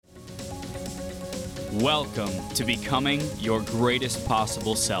Welcome to Becoming Your Greatest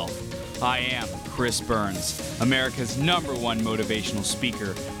Possible Self. I am Chris Burns, America's #1 motivational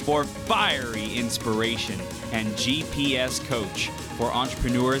speaker for fiery inspiration and GPS coach for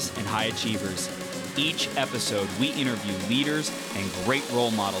entrepreneurs and high achievers. Each episode, we interview leaders and great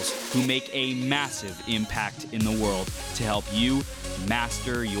role models who make a massive impact in the world to help you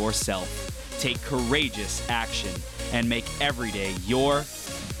master yourself, take courageous action, and make every day your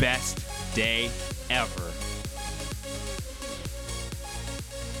best day ever.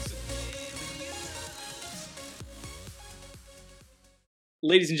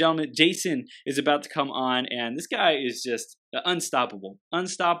 Ladies and gentlemen, Jason is about to come on, and this guy is just unstoppable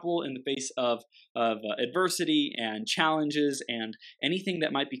in the face of adversity and challenges and anything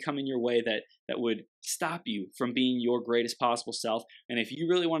that might be coming your way that would stop you from being your greatest possible self. And if you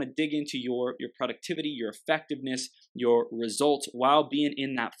really want to dig into your productivity, your effectiveness, your results while being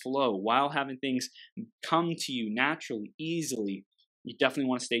in that flow, while having things come to you naturally, easily, you definitely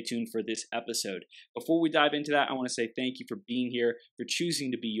want to stay tuned for this episode. Before we dive into that, I want to say thank you for being here, for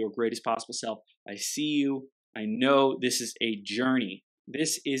choosing to be your greatest possible self. I see you. I know this is a journey.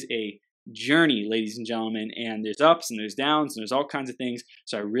 This is a journey, ladies and gentlemen, and there's ups and there's downs and there's all kinds of things.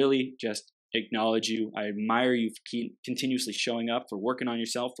 So I really just acknowledge you. I admire you for continuously showing up, for working on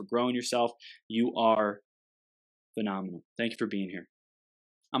yourself, for growing yourself. You are phenomenal. Thank you for being here.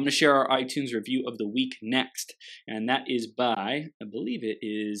 I'm going to share our iTunes review of the week next, and that is by, I believe it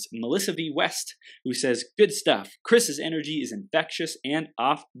is Melissa V. West, who says, "Good stuff. Chris's energy is infectious and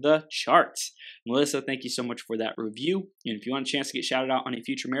off the charts." Melissa, thank you so much for that review, and if you want a chance to get shouted out on a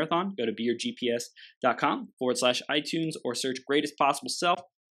future marathon, go to beyourgps.com/iTunes or search Greatest Possible Self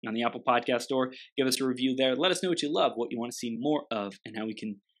on the Apple Podcast Store. Give us a review there. Let us know what you love, what you want to see more of, and how we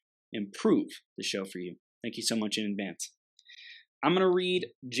can improve the show for you. Thank you so much in advance. I'm going to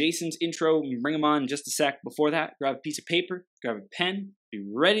read Jason's intro and bring him on in just a sec. Before that, grab a piece of paper, grab a pen, be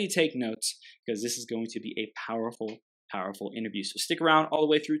ready to take notes, because this is going to be a powerful, powerful interview. So stick around all the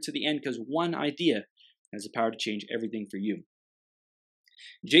way through to the end, because one idea has the power to change everything for you.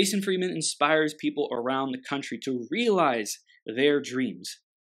 Jason Friedman inspires people around the country to realize their dreams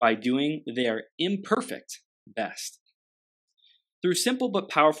by doing their imperfect best. Through simple but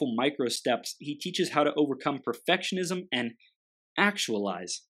powerful micro steps, he teaches how to overcome perfectionism and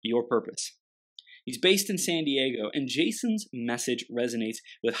actualize your purpose. He's based in San Diego, and Jason's message resonates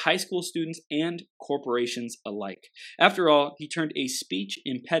with high school students and corporations alike. After all, he turned a speech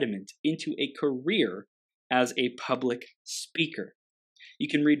impediment into a career as a public speaker. You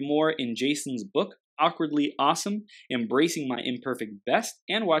can read more in Jason's book, Awkwardly Awesome, Embracing My Imperfect Best,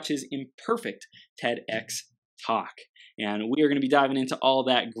 and watch his Imperfect TEDx talk. And we are going to be diving into all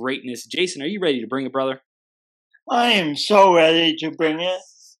that greatness. Jason, are you ready to bring it, brother? I am so ready to bring it.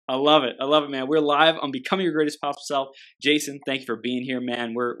 I love it, man. We're live on Becoming Your Greatest Possible Self. Jason, thank you for being here,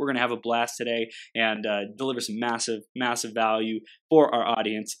 man. We're going to have a blast today and deliver some massive, massive value for our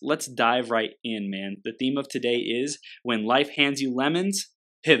audience. Let's dive right in, man. The theme of today is when life hands you lemons,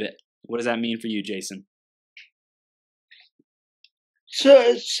 pivot. What does that mean for you, Jason?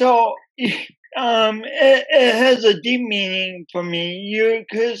 So it has a deep meaning for me. You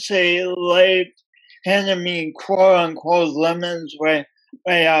could say life handed me quote-unquote lemons right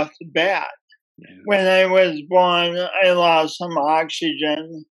off the bat. Yeah. When I was born, I lost some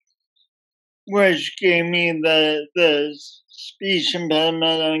oxygen, which gave me the speech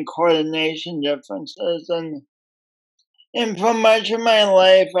impediment and coordination differences. And for much of my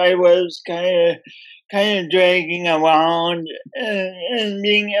life, I was kind of dragging around and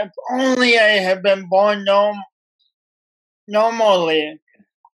being, if only I had been born normally,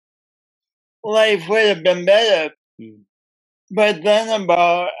 life would have been better. But then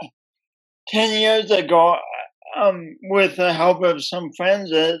about 10 years ago, with the help of some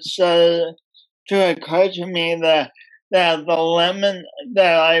friends, it started to occur to me that the lemon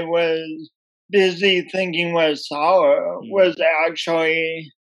that I was busy thinking was sour was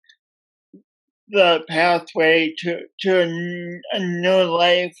actually the pathway to a new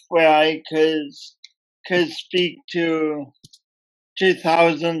life where I could speak to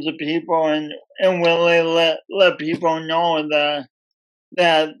thousands of people and really let people know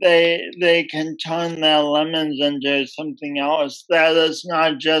that they can turn their lemons into something else. That is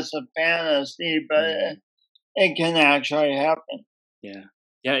not just a fantasy, but it can actually happen. Yeah,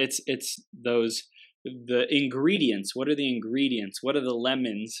 it's those the ingredients. What are the ingredients? What are the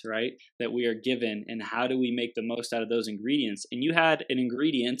lemons, right, that we are given, and how do we make the most out of those ingredients? And you had an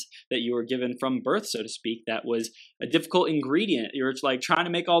ingredient that you were given from birth, so to speak, that was a difficult ingredient. You're like trying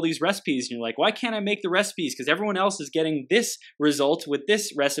to make all these recipes, and you're like, why can't I make the recipes? Because everyone else is getting this result with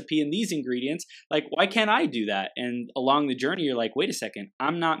this recipe and these ingredients. Like, why can't I do that? And along the journey, you're like, wait a second,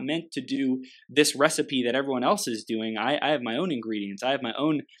 I'm not meant to do this recipe that everyone else is doing. I have my own ingredients. I have my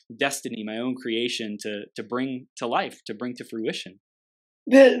own destiny, my own creation to bring to life, to bring to fruition.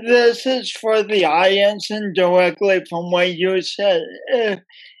 This is for the audience, and directly from what you said.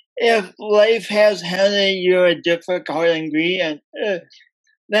 If life has handed you a difficult ingredient,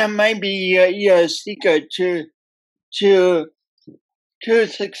 that might be your secret to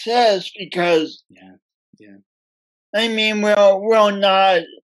success. Because I mean, we're not,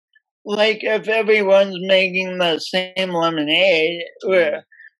 like, if everyone's making the same lemonade, I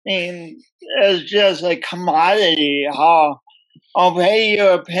mean, it's just a commodity. I'll pay you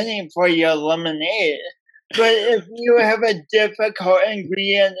a penny for your lemonade. But if you have a difficult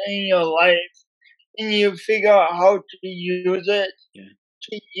ingredient in your life and you figure out how to use it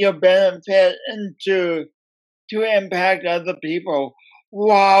to your benefit and to impact other people,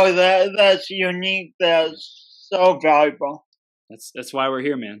 wow, that's unique. That's so valuable. That's why we're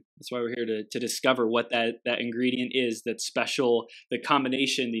here, man. That's why we're here to discover what that ingredient is, that special, the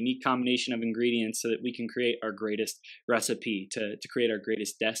unique combination of ingredients, so that we can create our greatest recipe, to create our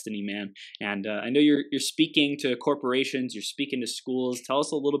greatest destiny, man. And I know you're speaking to corporations, you're speaking to schools. Tell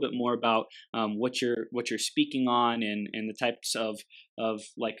us a little bit more about what you're speaking on, and the types of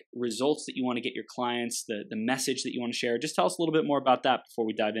like results that you want to get your clients, the message that you want to share. Just tell us a little bit more about that before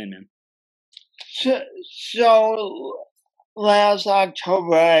we dive in, man. So last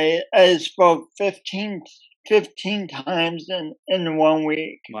October, I spoke 15 times in 1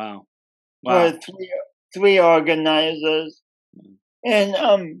 week. Wow. For three organizers. And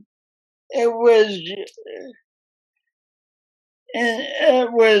it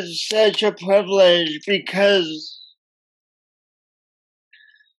was such a privilege, because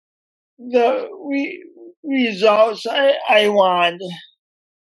the results I want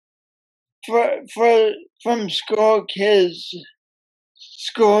from school kids,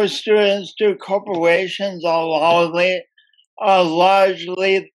 school students to corporations are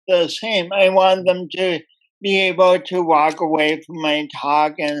largely the same. I want them to be able to walk away from my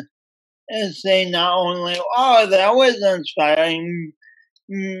talk and say not only, oh, that was inspiring,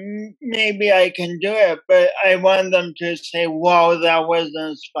 maybe I can do it, but I want them to say, wow, that was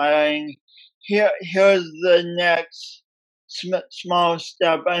inspiring. Here's the next small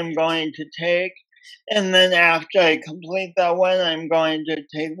step I'm going to take. And then after I complete that one, I'm going to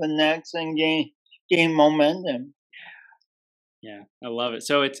take the next and gain momentum. Yeah, I love it.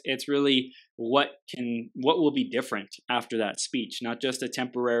 So it's really what will be different after that speech, not just a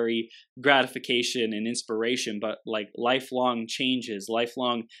temporary gratification and inspiration, but like lifelong changes,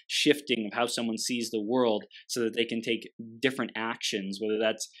 lifelong shifting of how someone sees the world, so that they can take different actions, whether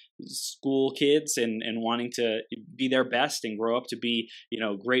that's school kids and wanting to be their best and grow up to be,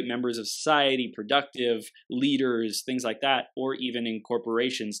 great members of society, productive leaders, things like that, or even in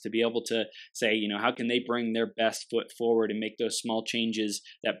corporations to be able to say, how can they bring their best foot forward and make those small changes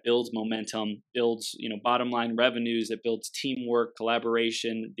that builds momentum, builds, bottom line revenues, that builds teamwork,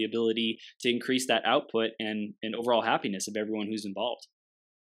 collaboration, the ability to increase that output and overall happiness of everyone who's involved.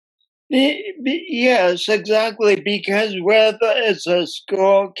 Yes, exactly. Because whether it's a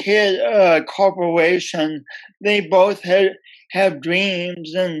school kid or a corporation, they both have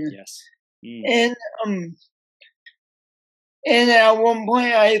dreams, and and at one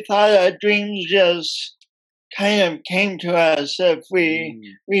point I thought our dreams just kind of came to us if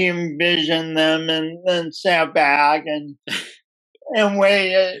we envisioned them and then sat back and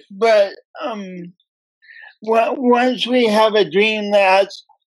waited. But once we have a dream,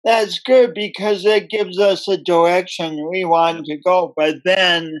 that's good, because it gives us a direction we want to go. But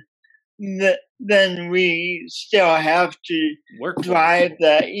then we still have to drive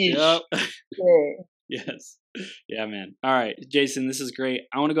that each day. Yes. Yeah, man. All right, Jason, this is great.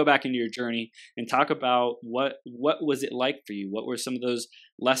 I want to go back into your journey and talk about what was it like for you? What were some of those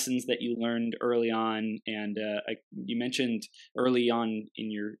lessons that you learned early on? And you mentioned early on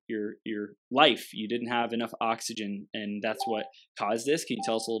in your life, you didn't have enough oxygen, and that's what caused this. Can you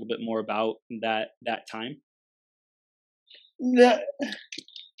tell us a little bit more about that time? The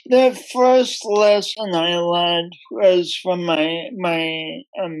first lesson I learned was from my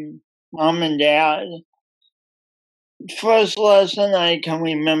mom and dad. First lesson I can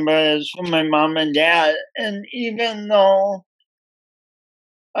remember is from my mom and dad. And even though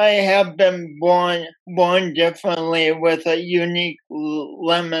I have been born differently with a unique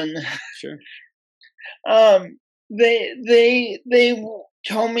lemon. Sure. They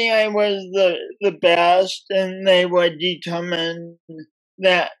told me I was the best, and they were determined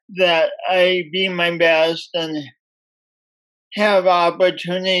that I be my best and have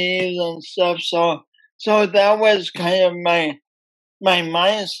opportunities and stuff. So that was kind of my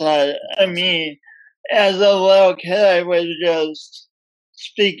mindset. I mean, as a little kid, I was just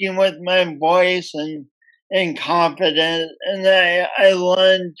speaking with my voice and confident, and I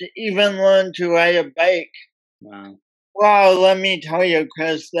even learned to ride a bike. Wow. Wow, let me tell you,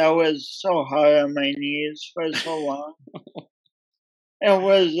 Chris, that was so hard on my knees for so long. It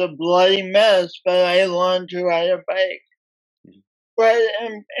was a bloody mess, but I learned to ride a bike. But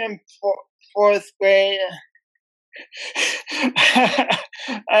in fourth grade,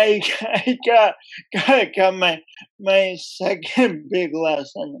 I got my second big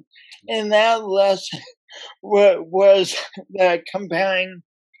lesson, and that lesson was that comparing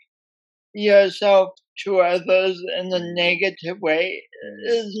yourself to others in a negative way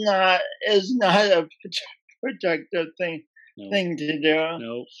is not a productive thing to do.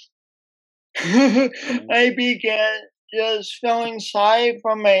 Nope. I began just feeling sorry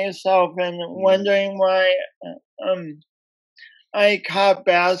for myself and wondering why I caught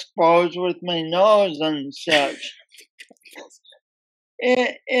basketballs with my nose and such.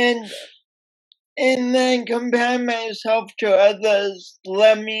 And then comparing myself to others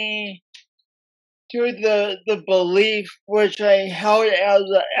led me to the belief which I held as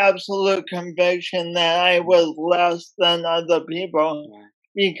an absolute conviction that I was less than other people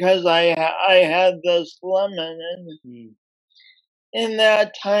because I had this lemon, and in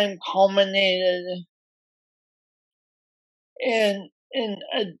that time culminated in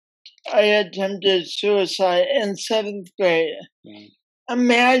I attempted suicide in 7th grade.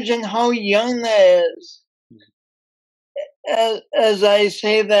 Imagine how young that is. As I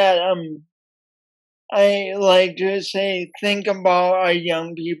say that, I like to say, think about our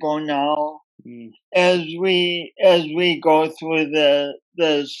young people now as we go through that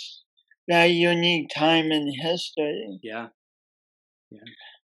unique time in history. Yeah.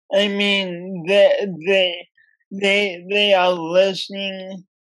 I mean, they are listening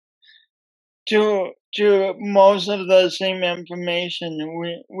to most of the same information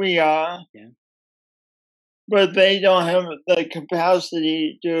we are, but they don't have the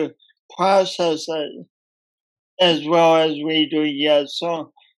capacity to process it as well as we do yet.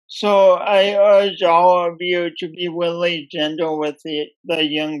 So I urge all of you to be really gentle with the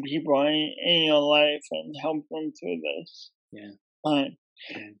young people in your life and help them through this. Time.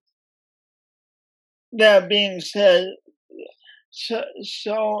 That being said, so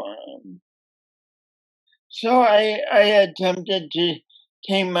I attempted to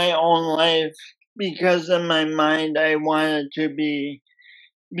take my own life because in my mind I wanted to be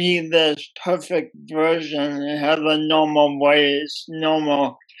this perfect version and have a normal voice,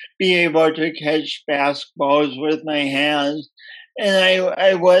 be able to catch basketballs with my hands, and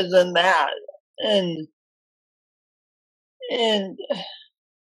I wasn't that, and in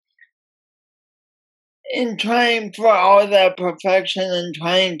trying for all that perfection and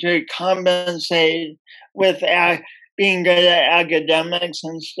trying to compensate with being good at academics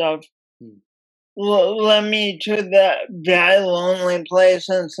and stuff, led me to that very lonely place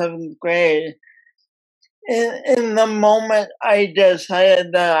in 7th grade. In the moment I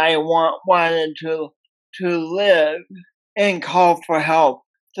decided that I wanted to live and call for help,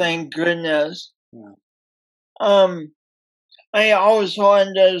 thank goodness. I also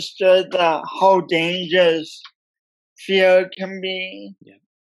understood that how dangerous fear can be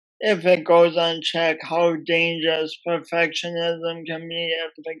if it goes unchecked, how dangerous perfectionism can be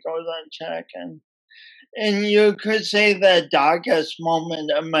if it goes unchecked. And you could say the darkest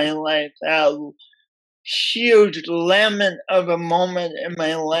moment of my life, that huge lemon of a moment in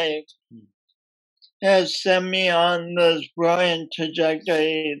my life, has sent me on this brilliant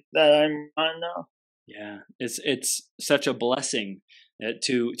trajectory that I'm on now. Yeah, it's such a blessing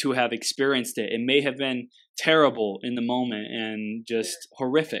to have experienced it. It may have been terrible in the moment and just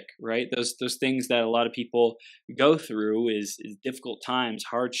horrific, right? Those things that a lot of people go through is difficult times,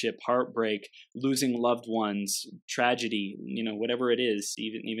 hardship, heartbreak, losing loved ones, tragedy, whatever it is,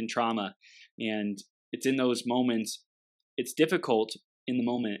 even trauma. And it's in those moments, it's difficult in the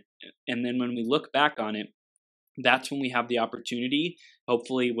moment. And then when we look back on it, that's when we have the opportunity,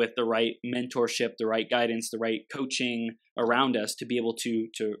 hopefully with the right mentorship, the right guidance, the right coaching around us, to be able to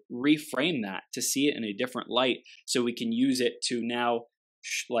reframe that, to see it in a different light, so we can use it to now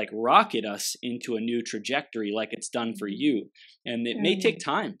like rocket us into a new trajectory like it's done for you. And it may take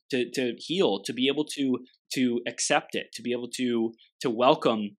time to heal, to be able to accept it, to be able to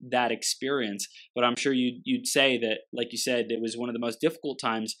welcome that experience. But I'm sure you'd say that, like you said, it was one of the most difficult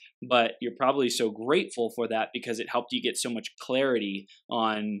times, but you're probably so grateful for that because it helped you get so much clarity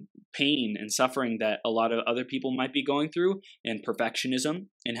on pain and suffering that a lot of other people might be going through, and perfectionism,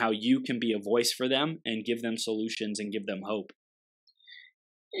 and how you can be a voice for them and give them solutions and give them hope.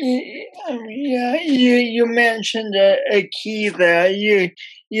 Yeah, you mentioned a key there.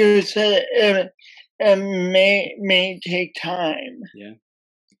 You said it may take time. Yeah.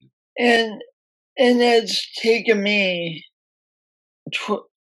 And it's taken me.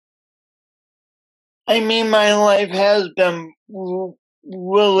 My life has been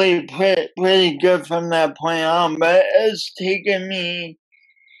really pretty good from that point on, but it's taken me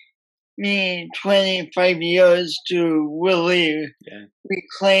 25 years to really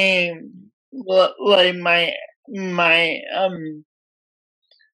reclaim like my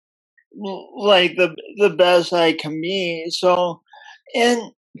like the best I can be. So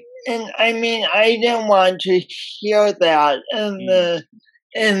and I didn't want to hear that,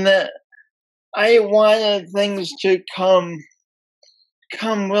 and I wanted things to come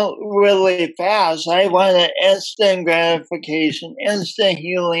really fast. I wanted instant gratification, instant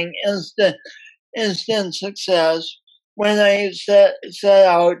healing, instant success. When I set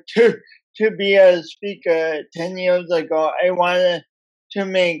out to be a speaker 10 years ago, I wanted to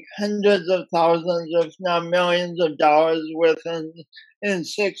make hundreds of thousands, if not millions of dollars in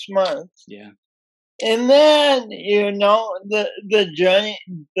 6 months. Yeah. And then, the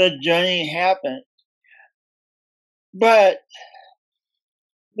journey happened. But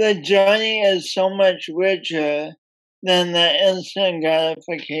the journey is so much richer than the instant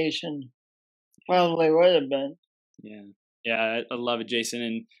gratification probably would have been. Yeah, I love it, Jason.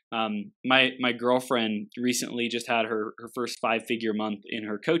 And my girlfriend recently just had her first 5-figure month in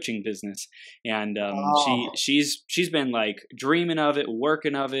her coaching business, and she's been like dreaming of it,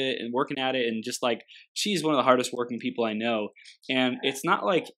 working at it, and just like she's one of the hardest working people I know. And it's not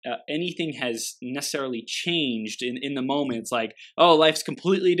like anything has necessarily changed in the moment. It's like, oh, life's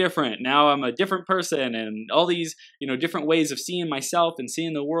completely different now. I'm a different person, and all these different ways of seeing myself and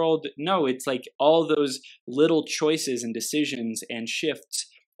seeing the world. No, it's like all those little choices and decisions and shifts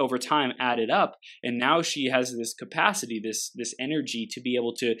over time added up, and now she has this capacity, this energy to be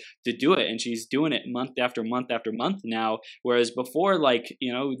able to do it, and she's doing it month after month after month now. Whereas before, like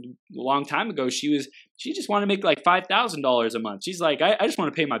a long time ago, she just wanted to make like $5,000 a month. She's like, I just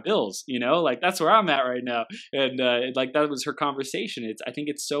want to pay my bills, like that's where I'm at right now. And like that was her conversation. I think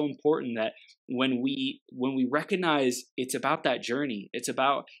it's so important that when we recognize it's about that journey, it's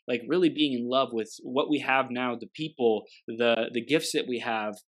about like really being in love with what we have now, the people, the gifts that we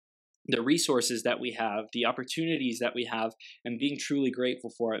have, the resources that we have, the opportunities that we have, and being truly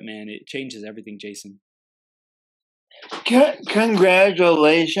grateful for it, man. It changes everything, Jason.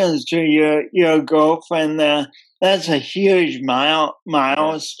 Congratulations to your girlfriend there. That's a huge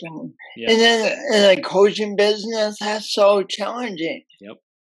milestone. Yeah. And then in a coaching business, that's so challenging. Yep.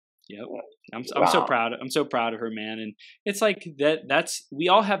 I'm so proud. I'm so proud of her, man. And it's like we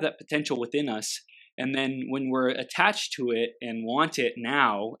all have that potential within us. And then when we're attached to it and want it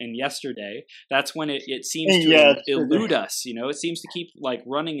now and yesterday, that's when it seems to elude us. It seems to keep like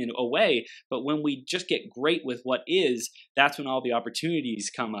running away. But when we just get great with what is, that's when all the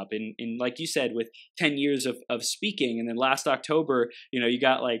opportunities come up. And like you said, with 10 years of speaking, and then last October, you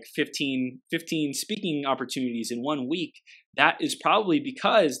got like 15 speaking opportunities in 1 week. That is probably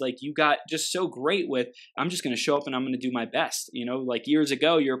because like you got just so great with, I'm just going to show up and I'm going to do my best. Like years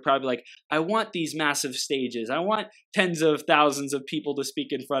ago, you're probably like, I want these massive stages. I want tens of thousands of people to speak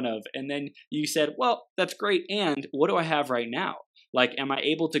in front of. And then you said, well, that's great. And what do I have right now? Like, am I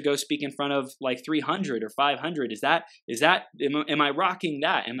able to go speak in front of like 300 or 500? Am I rocking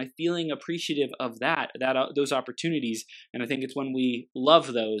that? Am I feeling appreciative of those opportunities? And I think it's when we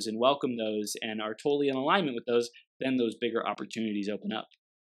love those and welcome those and are totally in alignment with those, then those bigger opportunities open up.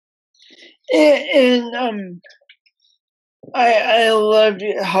 And I love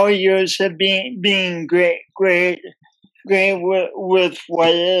how you said being great with what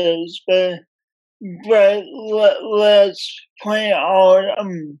is, but let's point out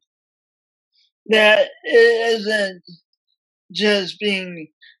that it isn't just being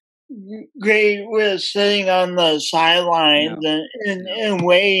great with sitting on the sidelines and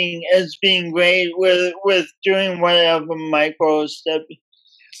waiting. It's being great with doing whatever micro step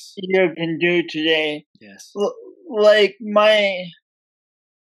you can do today. Yes. Like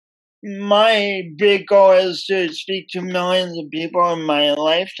my big goal is to speak to millions of people in my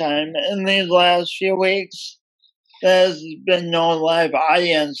lifetime. In these last few weeks, there's been no live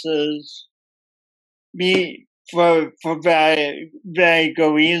audiences for very, very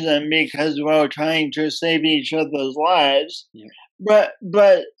good reason, because we're trying to save each other's lives. Yeah. But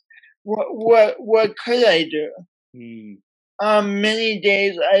what could I do? Many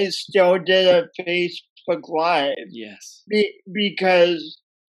days I still did a Facebook Live. Yes. Because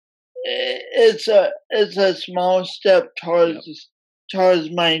it's a small step towards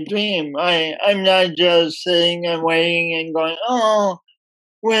my dream. I'm not just sitting and waiting and going, oh,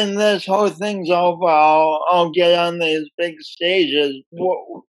 when this whole thing's over, I'll get on these big stages.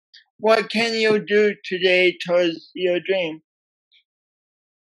 What can you do today towards your dream?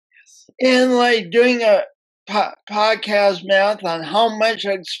 Yes. And like doing a podcast marathon, how much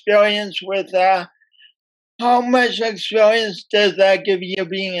experience with that? How much experience does that give you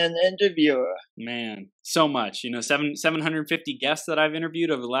being an interviewer? Man, so much. 750 guests that I've interviewed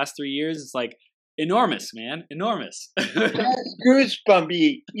over the last 3 years. It's like enormous, man. Enormous. That's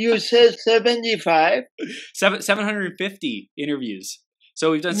goosebumpy. You said 75? 750 interviews.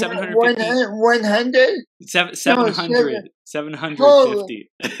 So we've done 750. 100? 750.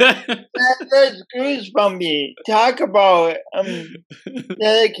 That's goosebumpy. Talk about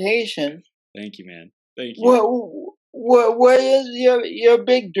dedication. Thank you, man. Thank you. What is your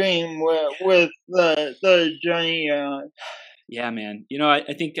big dream with the journey you're on? Yeah, man.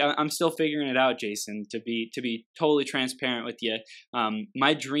 I think I'm still figuring it out, Jason. To be totally transparent with you,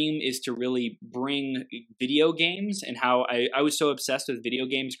 my dream is to really bring video games and how I was so obsessed with video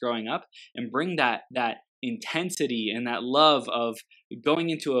games growing up, and bring that intensity and that love of going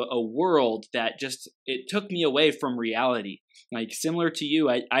into a world that it took me away from reality. Like similar to you,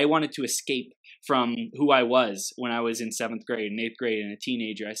 I wanted to escape from who I was when I was in 7th grade and 8th grade and a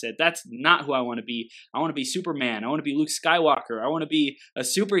teenager. I said, that's not who I want to be. I want to be Superman. I want to be Luke Skywalker. I want to be a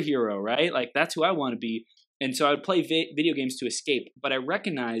superhero, right? Like that's who I want to be. And so I would play video games to escape. But I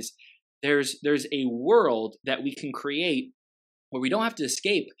recognize there's a world that we can create where we don't have to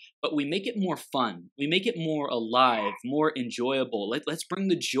escape, but we make it more fun. We make it more alive, more enjoyable. Let's bring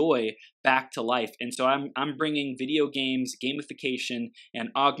the joy back to life. And so I'm bringing video games, gamification, and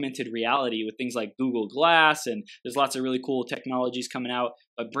augmented reality with things like Google Glass, and there's lots of really cool technologies coming out,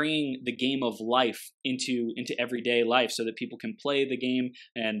 but bringing the game of life into everyday life so that people can play the game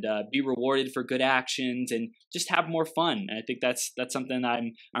and be rewarded for good actions and just have more fun. And I think that's something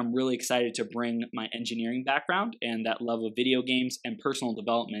I'm really excited to bring my engineering background and that love of video games and personal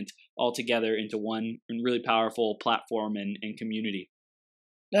development all together into one really powerful platform and community.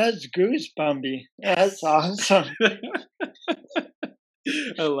 That's goosebumpy. That's awesome.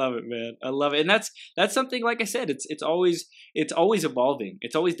 I love it, man. I love it. And that's something, like I said, it's always evolving.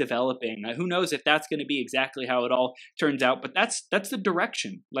 It's always developing. Who knows if that's going to be exactly how it all turns out, but that's the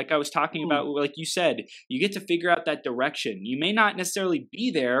direction. Like I was talking about, like you said, you get to figure out that direction. You may not necessarily be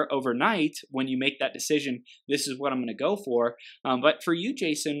there overnight when you make that decision, this is what I'm going to go for. But for you,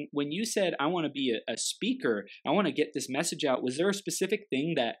 Jason, when you said, I want to be a speaker, I want to get this message out, was there a specific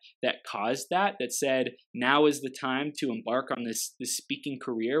thing that caused that said, now is the time to embark on this speaking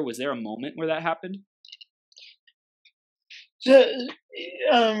career? Was there a moment where that happened? So,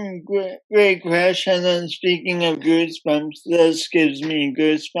 great question. And speaking of goosebumps, this gives me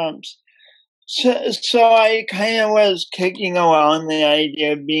goosebumps. So I kind of was kicking around the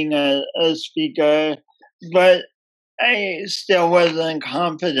idea of being a speaker, but I still wasn't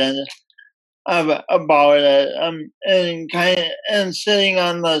confident about it. And sitting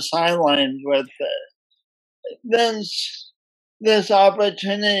on the sidelines with it. Then this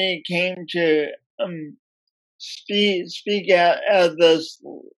opportunity came to speak at this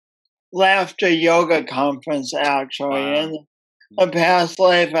laughter yoga conference, actually. Wow. In a past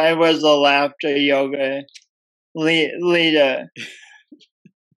life, I was a laughter yoga leader.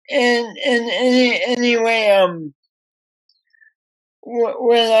 And anyway,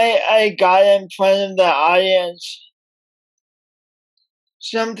 when I got in front of the audience,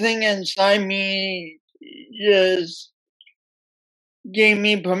 something inside me just gave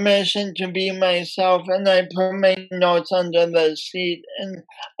me permission to be myself, and I put my notes under the seat, and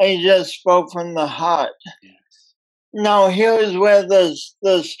I just spoke from the heart. Yes. Now here's where the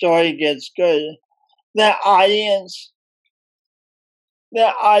story gets good. The audience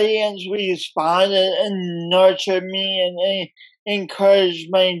responded and nurtured me and encouraged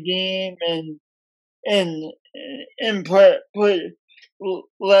my dream and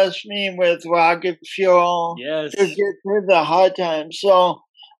blessed me with rocket fuel Yes. to get through the hard times. So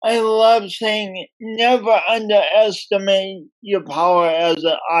I love saying never underestimate your power as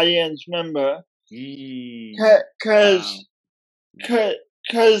an audience member. Because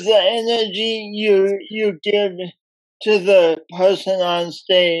the energy you give to the person on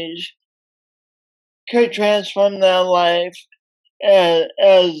stage could transform their life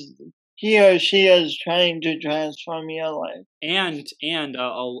as he or she is trying to transform your life. And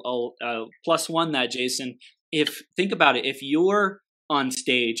I'll plus one that, Jason. Think about it, if you're on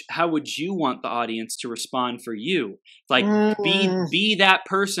stage, how would you want the audience to respond for you? Like, be that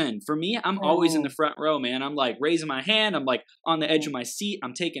person. For me, I'm always in the front row, man. I'm like raising my hand. I'm like on the edge of my seat.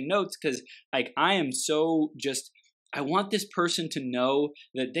 I'm taking notes because like I am so just. I want this person to know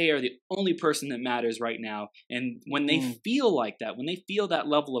that they are the only person that matters right now. And when they feel like that, when they feel that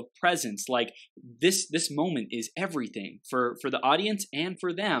level of presence, like this moment is everything for the audience and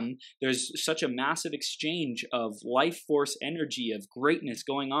for them. There's such a massive exchange of life force energy, of greatness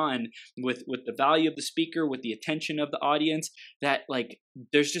going on with the value of the speaker, with the attention of the audience, that like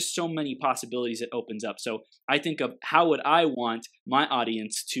there's just so many possibilities it opens up. So I think of how would I want my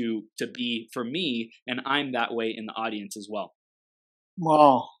audience to be for me, and I'm that way in the audience as well.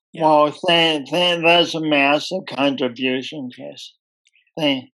 Wow. Yeah. Wow, that's a massive contribution, Chris.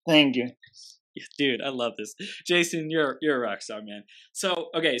 Thank you. Dude, I love this. Jason, you're a rock star, man. So,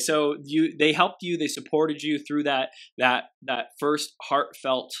 okay, so they helped you, they supported you through that first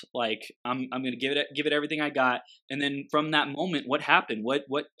heartfelt, like, I'm going to give it everything I got. And then from that moment, what happened?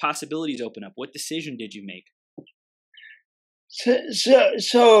 What possibilities open up? What decision did you make?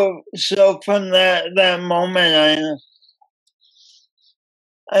 So from that moment,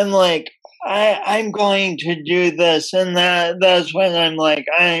 I'm like, I'm going to do this, and that's when I'm like,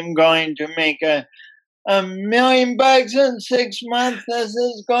 I'm going to make $1 million in 6 months. This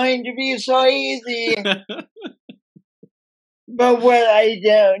is going to be so easy. But what I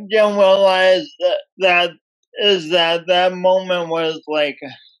didn't realize that moment was like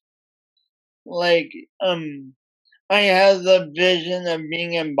I had the vision of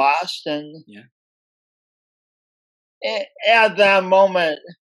being in Boston. Yeah. At that moment.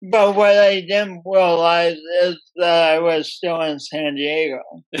 But what I didn't realize is that I was still in San Diego.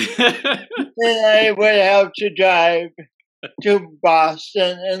 And I would have to drive to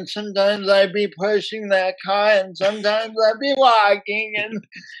Boston, and sometimes I'd be pushing that car, and sometimes I'd be walking.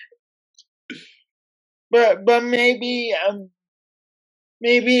 But maybe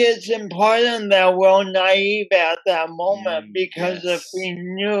it's important that we're naive at that moment, because if we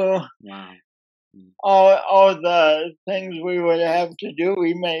knew all the things we would have to do,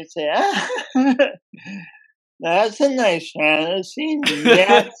 we may say, that's a nice fantasy.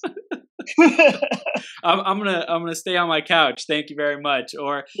 Yes. I'm gonna stay on my couch. Thank you very much.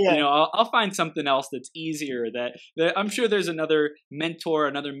 Or I'll find something else that's easier. That I'm sure there's another mentor,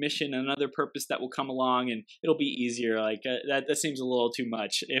 another mission, another purpose that will come along, and it'll be easier. Like that seems a little too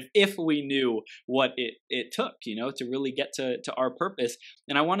much. If we knew what it took, to really get to our purpose.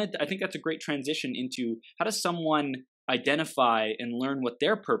 And I think that's a great transition into how does someone identify and learn what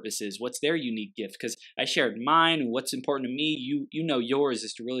their purpose is, what's their unique gift, because I shared mine and what's important to me. You know yours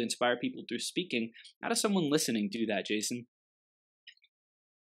is to really inspire people through speaking. How does someone listening do that, Jason?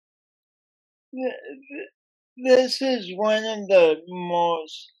 This is one of the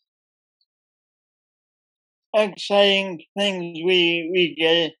most exciting things we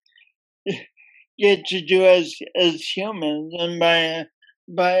get to do as humans, and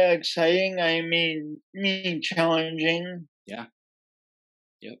by exciting, I mean challenging. Yeah.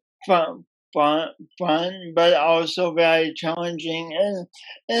 Yep. Fun, but also very challenging.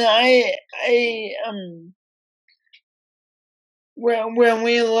 And I when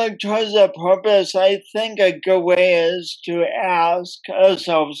we look towards a purpose, I think a good way is to ask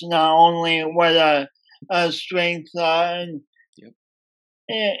ourselves not only what our strengths are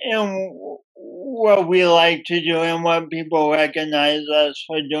and what we like to do and what people recognize us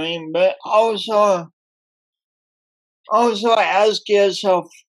for doing, but also ask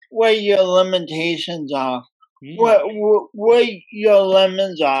yourself what your limitations are, what your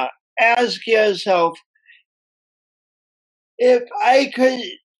limits are. Ask yourself, if I could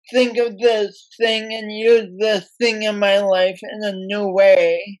think of this thing and use this thing in my life in a new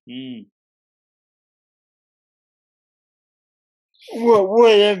way,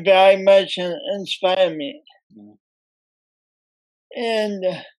 would it very much inspire me? And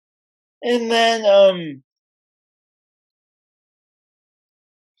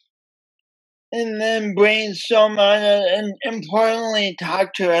then brainstorm on it, and importantly,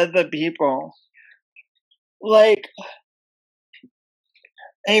 talk to other people. Like,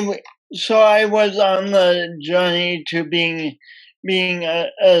 so I was on the journey to being being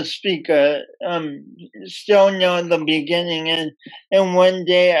a speaker. Still know the beginning, and one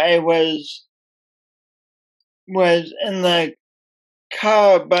day I was in the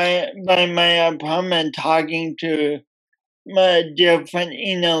car by my apartment talking to my dear friend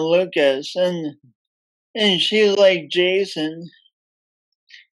Ina Lucas, and she's like, Jason,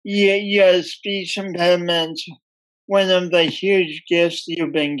 your speech impediment's one of the huge gifts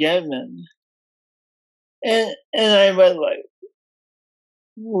you've been given. And I was like,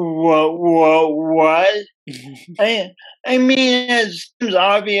 what? I mean, it seems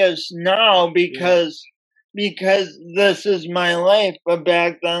obvious now because this is my life, but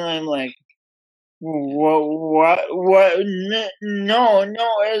back then I'm like, what? No,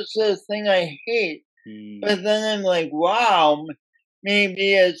 it's the thing I hate. But then I'm like, wow,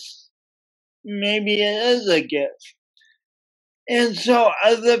 maybe it is a gift. And so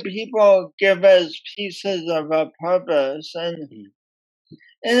other people give us pieces of a purpose, and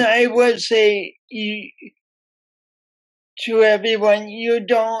I would say to everyone, you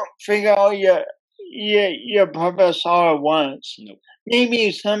don't figure out your purpose all at once. Nope.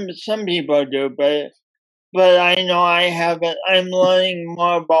 Maybe some people do, but I know I haven't. I'm learning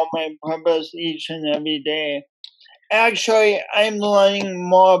more about my purpose each and every day. Actually, I'm learning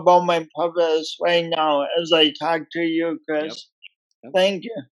more about my purpose right now as I talk to you, Chris. Yep. Thank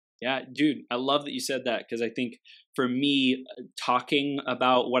you. Yeah, dude, I love that you said that, because I think for me, talking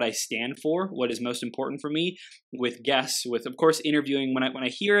about what I stand for, what is most important for me, with guests, with, of course, interviewing, when I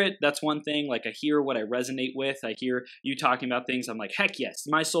hear it, that's one thing. Like, I hear what I resonate with. I hear you talking about things. I'm like, heck yes.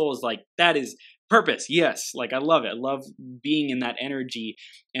 My soul is like, that is purpose. Yes. Like, I love it. I love being in that energy.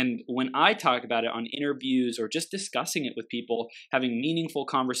 And when I talk about it on interviews or just discussing it with people, having meaningful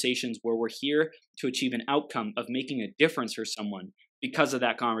conversations where we're here to achieve an outcome of making a difference for someone, because of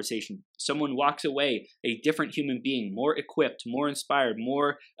that conversation, someone walks away a different human being, more equipped, more inspired,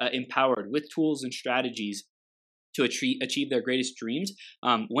 more empowered, with tools and strategies to achieve their greatest dreams.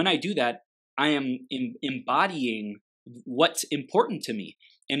 When I do that, I am embodying what's important to me.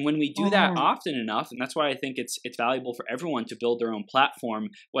 And when we do that often enough, and that's why I think it's valuable for everyone to build their own platform,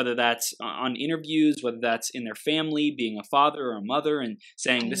 whether that's on interviews, whether that's in their family, being a father or a mother, and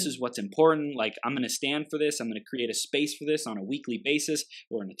saying, this is what's important. Like, I'm going to stand for this. I'm going to create a space for this on a weekly basis.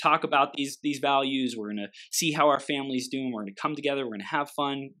 We're going to talk about these values. We're going to see how our family's doing. We're going to come together. We're going to have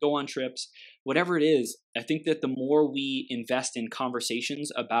fun, go on trips, whatever it is. I think that the more we invest in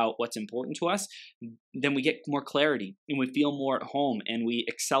conversations about what's important to us, then we get more clarity and we feel more at home, and we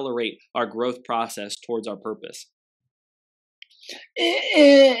accelerate our growth process towards our purpose.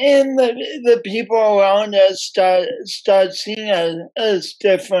 And the people around us start seeing us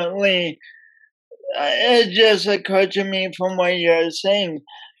differently. It just occurred to me from what you're saying.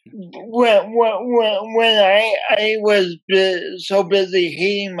 When I was so busy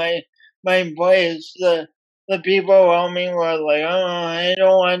hating my voice, the people around me were like, oh, I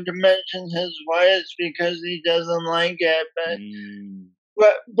don't want to mention his voice because he doesn't like it.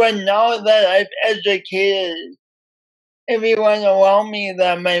 But now that I've educated everyone around me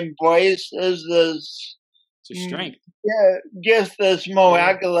that my voice is this strength, gift, this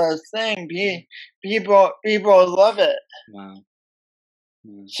miraculous thing, people love it. Wow.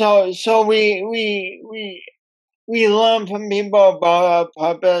 So we learn from people about our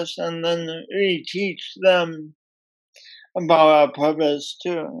purpose, and then we teach them about our purpose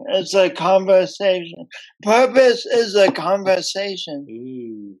too. It's a conversation. Purpose is a conversation.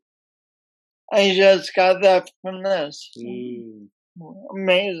 Ooh. I just got that from this. Ooh.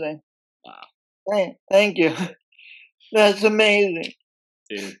 Amazing. Wow. Thank you. That's amazing.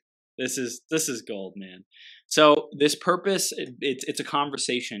 Dude, this is gold, man. So this purpose, it's a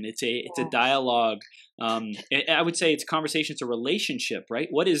conversation. It's a dialogue. I would say it's a conversation. It's a relationship, right?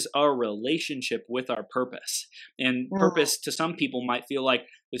 What is our relationship with our purpose? And purpose to some people might feel like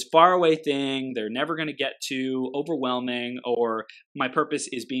this faraway thing they're never going to get to, overwhelming, or my purpose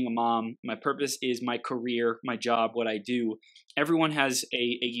is being a mom. My purpose is my career, my job, what I do. Everyone has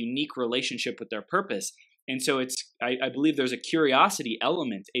a unique relationship with their purpose. And so I believe there's a curiosity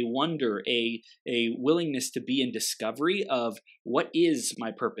element, a wonder, a willingness to be in discovery of what is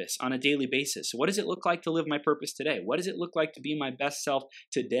my purpose on a daily basis. What does it look like to live my purpose today? What does it look like to be my best self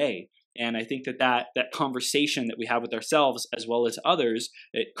today? And I think that conversation that we have with ourselves as well as others,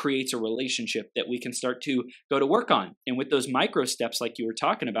 it creates a relationship that we can start to go to work on. And with those micro steps like you were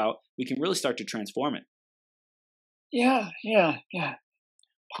talking about, we can really start to transform it. Yeah.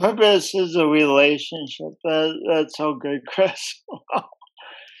 Purpose is a relationship. That's so good, Chris.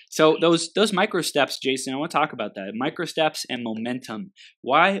 So those micro steps, Jason, I want to talk about that. Micro steps and momentum.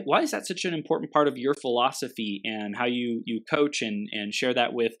 Why is that such an important part of your philosophy and how you coach and share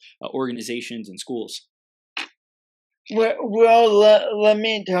that with organizations and schools? Well, let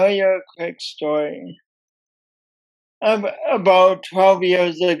me tell you a quick story. About 12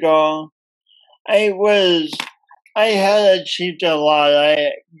 years ago, I had achieved a lot. I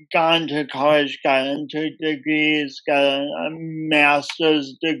had gone to college, got into degrees, got a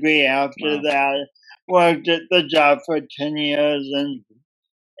master's degree after that, worked at the job for 10 years, and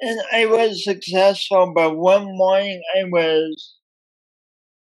I was successful. But one morning I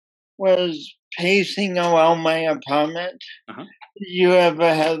was pacing around my apartment. You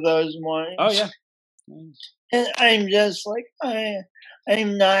ever have those mornings? Oh, yeah. And I'm just like,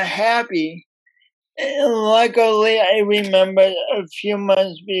 I'm not happy. And luckily, I remembered a few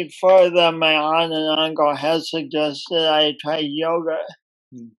months before that my aunt and uncle had suggested I try yoga.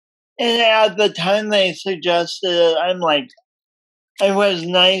 And at the time they suggested it, I'm like, I was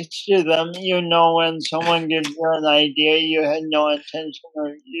nice to them. You know, when someone gives you an idea you had no intention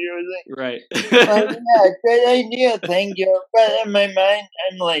of using. Right. Yeah, good idea, thank you. But in my mind,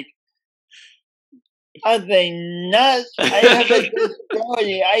 I'm like, are they nuts? I have a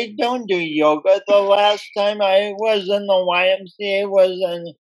disability. I don't do yoga. The last time I was in the YMCA was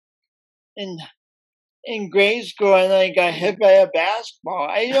in grade school, and I got hit by a basketball.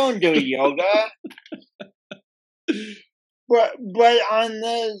 I don't do yoga. But on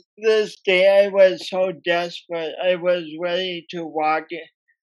this day, I was so desperate. I was ready to walk it,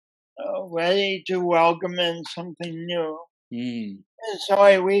 ready to welcome in something new. And so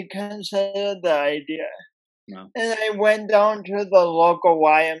I reconsidered the idea. And I went down to the local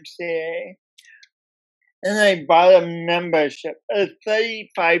YMCA and I bought a membership, a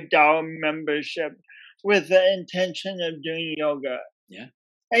 $35 membership with the intention of doing yoga. Yeah.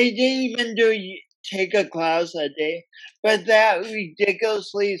 I didn't even take a class a day, but that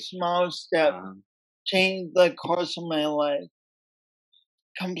ridiculously small step changed the course of my life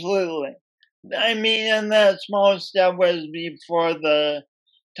completely. I mean, and that small step was before the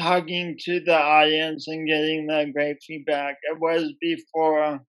talking to the audience and getting the great feedback. It was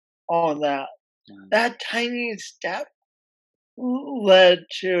before all that. That tiny step led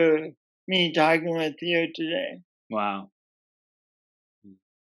to me talking with you today. Wow.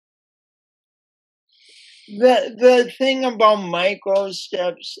 The thing about micro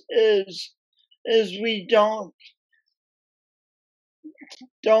steps is we don't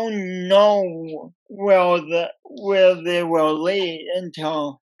know where they will lead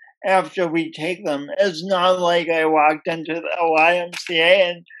until after we take them. It's not like I walked into the YMCA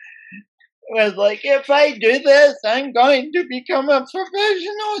and was like, if I do this, I'm going to become a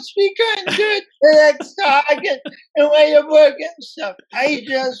professional speaker and do it the next talk and way of work and stuff. I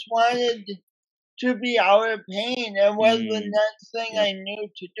just wanted to be out of pain. It was the next thing I knew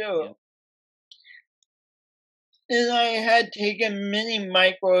to do. And I had taken many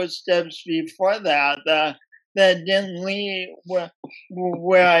micro steps before that that didn't lead where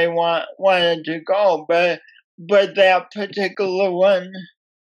I wanted to go. But that particular one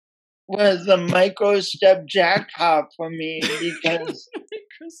was the micro step jackpot for me because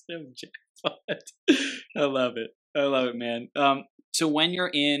micro step jackpot. I love it, man. So when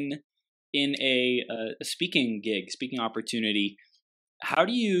you're in a speaking gig, speaking opportunity, how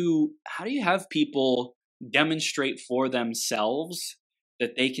do you have people demonstrate for themselves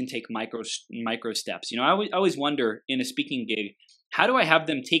that they can take micro steps? You know, I always wonder in a speaking gig, how do I have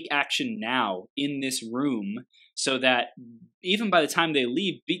them take action now in this room so that even by the time they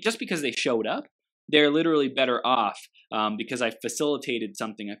leave, just because they showed up, they're literally better off because I facilitated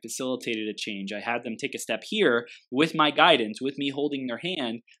something. I facilitated a change. I had them take a step here with my guidance, with me holding their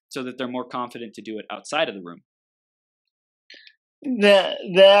hand so that they're more confident to do it outside of the room.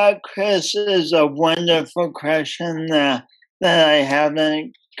 That, Chris, is a wonderful question that I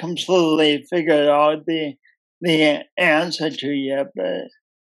haven't completely figured out the answer to yet.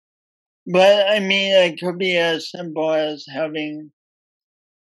 But I mean, it could be as simple as having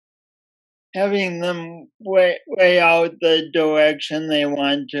them weigh out the direction they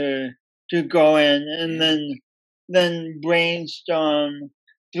want to go in, and then brainstorm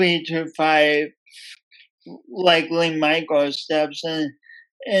 3 to 5 likely micro steps and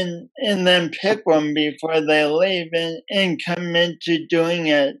then pick one before they leave and commit to doing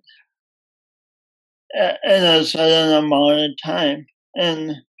it in a certain amount of time.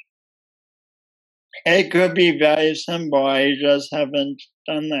 And it could be very simple. I just haven't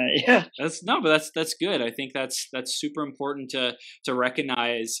done that yet. That's good. I think that's super important to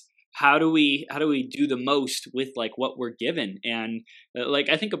recognize how do we do the most with like what we're given? And like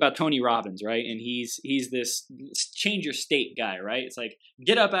I think about Tony Robbins, right? And he's this change your state guy, right? It's like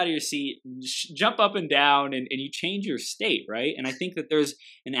get up out of your seat, jump up and down, and you change your state, right? And I think that there's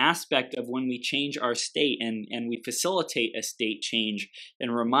an aspect of when we change our state and we facilitate a state change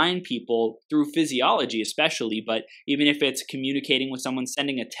and remind people through physiology especially, but even if it's communicating with someone,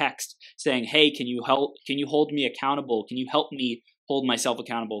 sending a text saying, hey, can you hold me accountable? Can you help me hold myself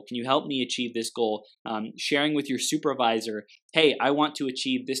accountable? Can you help me achieve this goal? Sharing with your supervisor, hey, I want to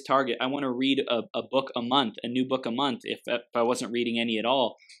achieve this target. I want to read a book a month, a new book a month, if I wasn't reading any at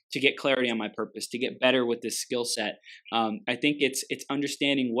all, to get clarity on my purpose, to get better with this skill set. I think it's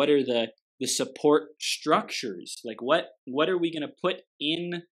understanding what are the support structures, like what are we going to put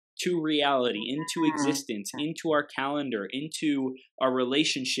into reality, into existence, into our calendar, into our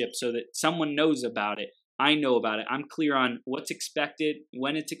relationship, so that someone knows about it. I know about it. I'm clear on what's expected,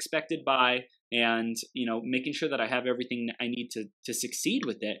 when it's expected by, and making sure that I have everything I need to succeed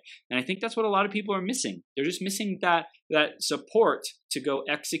with it. And I think that's what a lot of people are missing. They're just missing that support to go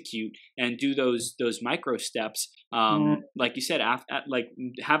execute and do those micro steps. Like you said, like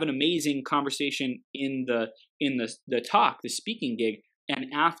have an amazing conversation in the talk, the speaking gig.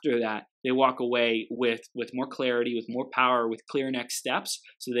 And after that, they walk away with more clarity, with more power, with clear next steps,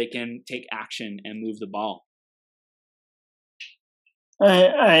 so they can take action and move the ball.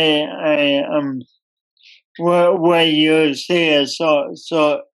 What you say is so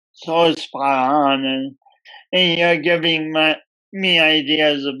spot on, and you're giving me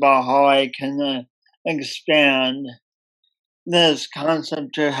ideas about how I can expand this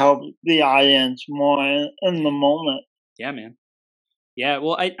concept to help the audience more in the moment. Yeah, man. Yeah,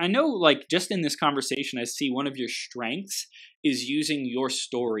 well, I know, like, just in this conversation, I see one of your strengths is using your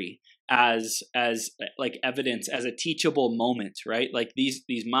story as like evidence, as a teachable moment, right? Like these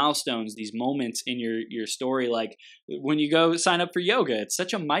milestones, these moments in your story, like when you go sign up for yoga, it's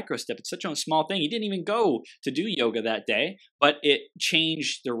such a micro step. It's such a small thing. You didn't even go to do yoga that day, but it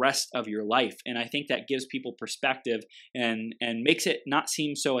changed the rest of your life. And I think that gives people perspective and makes it not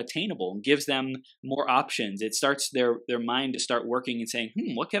seem so attainable, and gives them more options. It starts their mind to start working and saying,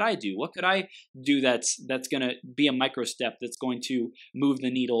 what could I do? What could I do that's going to be a micro step that's going to move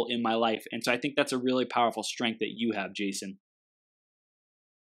the needle in my life? And so I think that's a really powerful strength that you have, Jason.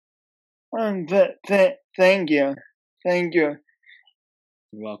 Thank you.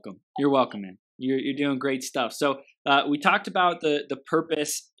 You're welcome, man. You're doing great stuff. So we talked about the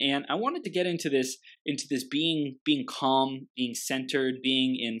purpose, and I wanted to get into this being calm, being centered,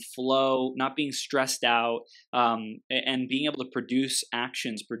 being in flow, not being stressed out, and being able to produce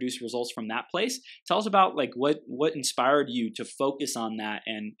results from that place. Tell us about like what inspired you to focus on that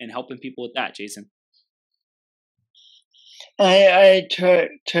and helping people with that, Jason. I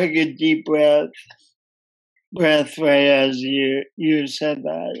took a deep breath right as you said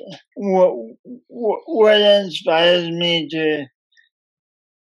that. What inspires me to,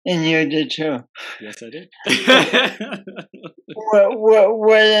 and you did too. Yes, I did.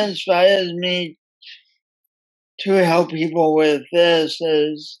 what inspires me to help people with this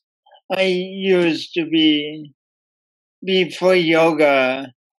is I used to be before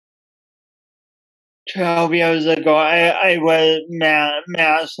yoga. 12 years ago, I was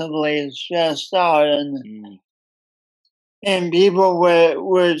massively stressed out, and people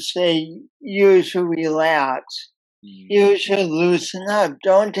would say, you should relax. You should loosen up.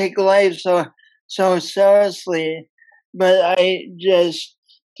 Don't take life so seriously. But I just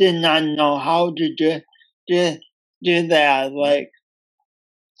did not know how to do that. Like,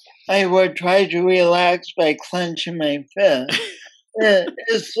 I would try to relax by clenching my fist.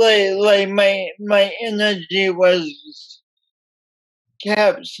 It's like my energy was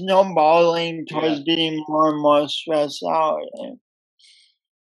kept snowballing towards being more and more stressed out.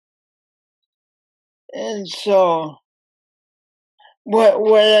 And so what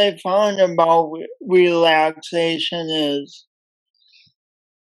I found about relaxation is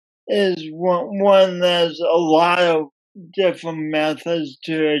one, there's a lot of different methods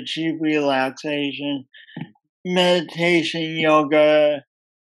to achieve relaxation. Meditation, yoga,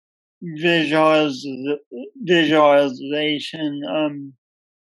 visualization,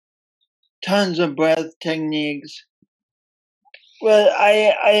 tons of breath techniques. But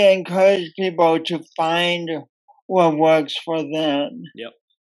I encourage people to find what works for them. Yep.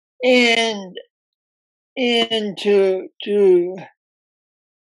 And to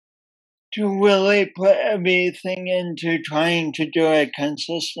really put everything into trying to do it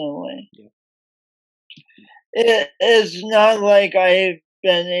consistently. Yep. It's not like I've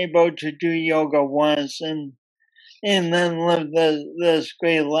been able to do yoga once and and then live this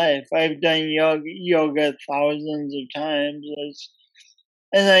great life. I've done yoga thousands of times,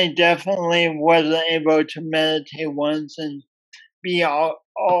 and I definitely wasn't able to meditate once and be all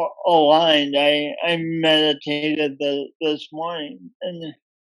aligned. I meditated this morning, and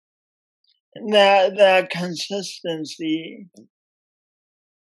that consistency,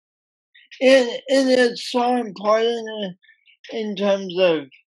 and it's so important in terms of,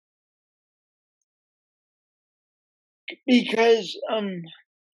 because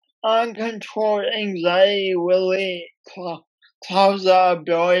uncontrolled anxiety really clouds our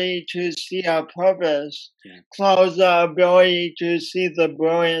ability to see our purpose, clouds our ability to see the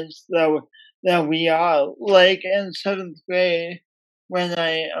brilliance that we are. Like in 7th grade, when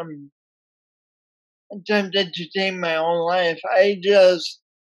I attempted to take my own life,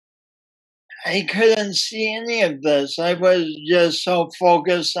 I couldn't see any of this. I was just so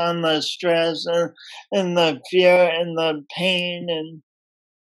focused on the stress and the fear and the pain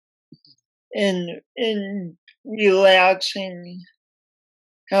and relaxing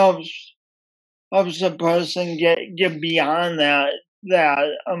helps a person get beyond that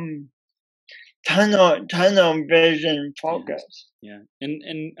tunnel vision focus. Yeah.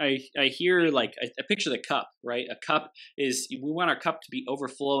 And I hear, like, I picture the cup, right? A cup is, we want our cup to be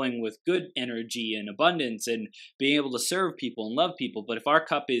overflowing with good energy and abundance and being able to serve people and love people. But if our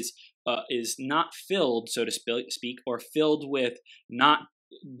cup is not filled, so to speak, or filled with not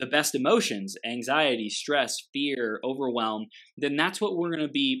the best emotions, anxiety, stress, fear, overwhelm, then that's what we're going to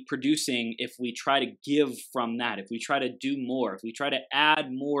be producing if we try to give from that. If we try to do more, if we try to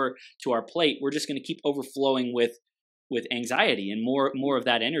add more to our plate, we're just going to keep overflowing with anxiety and more of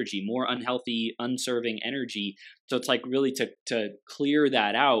that energy, more unhealthy, unserving energy. So it's like really to clear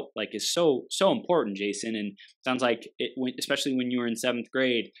that out, like, is so important, Jason. And sounds like especially when you were in 7th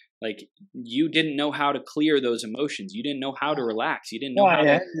grade, like, you didn't know how to clear those emotions. You didn't know how to relax. You didn't know how to.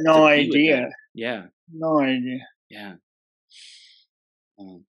 I had no idea. Yeah. No idea. Yeah.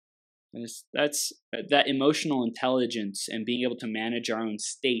 That's that emotional intelligence and being able to manage our own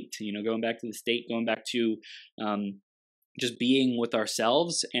state. Going back to the state, going back to just being with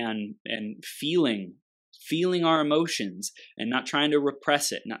ourselves and feeling our emotions and not trying to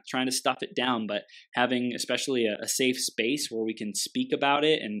repress it, not trying to stuff it down, but having especially a safe space where we can speak about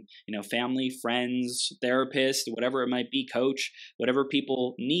it. And, family, friends, therapist, whatever it might be, coach, whatever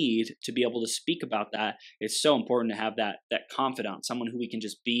people need to be able to speak about that. It's so important to have that confidant, someone who we can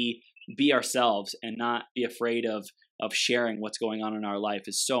just be ourselves and not be afraid of sharing what's going on in our life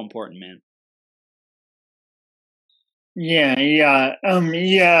is so important, man. Yeah.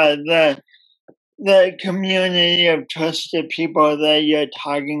 The community of trusted people that you're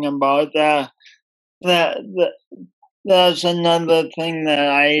talking about, that's another thing that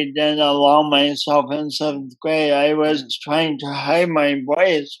I didn't allow myself in 7th grade. I was trying to hide my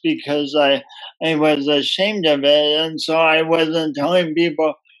voice because I was ashamed of it, and so I wasn't telling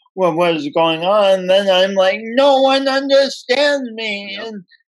people what was going on. Then I'm like, no one understands me,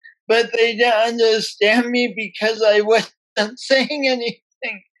 but they didn't understand me because I wasn't saying anything.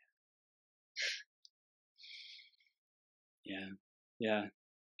 Yeah.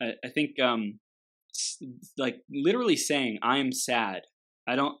 I think like literally saying I'm sad.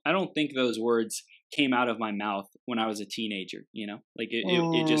 I don't think those words came out of my mouth when I was a teenager. Like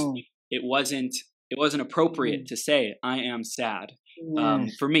it wasn't appropriate to say I am sad.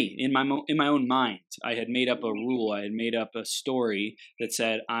 For me, in my own mind, I had made up a rule. I had made up a story that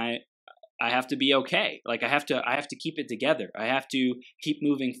said I have to be okay. Like I have to keep it together. I have to keep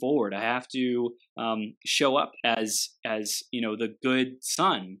moving forward. I have to show up as the good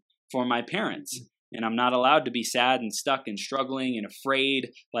son for my parents. And I'm not allowed to be sad and stuck and struggling and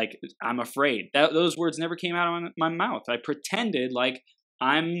afraid. Like I'm afraid. Those words never came out of my mouth. I pretended like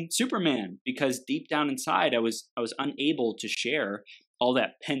I'm Superman because deep down inside I was unable to share all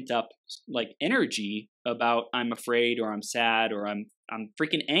that pent up like energy about I'm afraid or I'm sad or I'm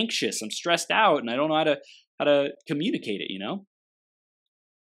freaking anxious. I'm stressed out and I don't know how to communicate it,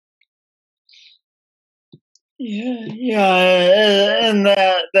 Yeah, and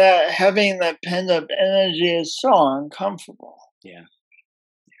that having that pent up energy is so uncomfortable. Yeah.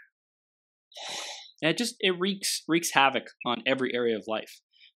 It wreaks havoc on every area of life.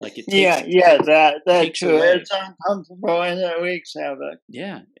 Like it takes, that too. It's uncomfortable and it wreaks havoc.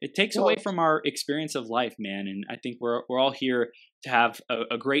 Yeah, it takes away from our experience of life, man. And I think we're all here to have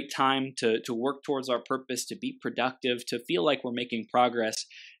a great time, to work towards our purpose, to be productive, to feel like we're making progress.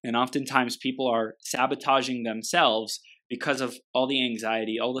 And oftentimes people are sabotaging themselves because of all the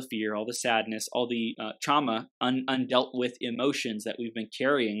anxiety, all the fear, all the sadness, all the trauma, undealt with emotions that we've been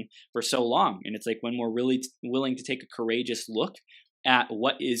carrying for so long. And it's like when we're really willing to take a courageous look at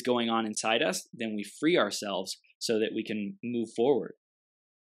what is going on inside us, then we free ourselves so that we can move forward.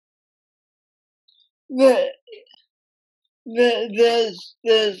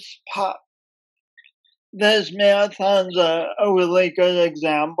 This marathon's a really good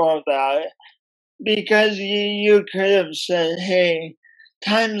example of that, because you could have said, hey,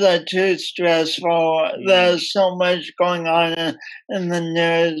 times are too stressful, there's so much going on in the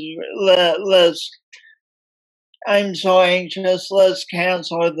news, I'm so anxious, let's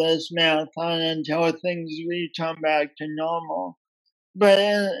cancel this marathon until things return back to normal. But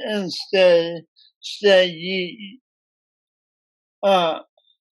instead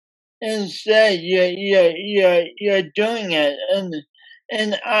you're doing it,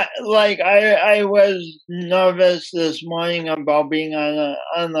 and I was nervous this morning about being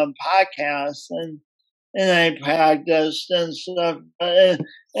on the podcast, and I practiced and stuff, but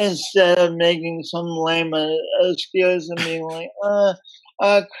instead of making some lame excuse and being like,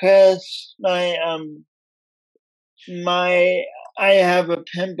 Chris, I have a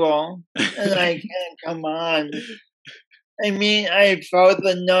pimple and I can't come on. I mean, I felt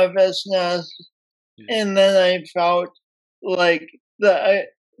the nervousness, and then I felt like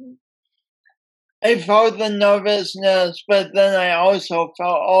I felt the nervousness, but then I also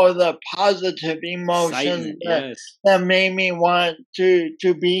felt all the positive emotions that made me want to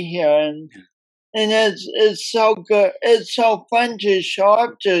be here, and it's so good. It's so fun to show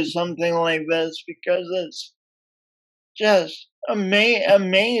up to something like this because it's just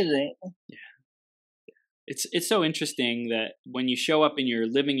amazing. Yeah. It's so interesting that when you show up and you're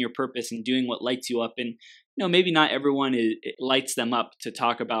living your purpose and doing what lights you up, and maybe not everyone it lights them up to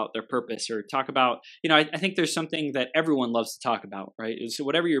talk about their purpose or talk about, I think there's something that everyone loves to talk about, right? So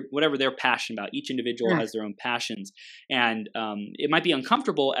whatever they're passionate about, each individual has their own passions, and it might be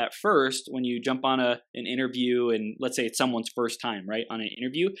uncomfortable at first when you jump on an interview, and let's say it's someone's first time, right, on an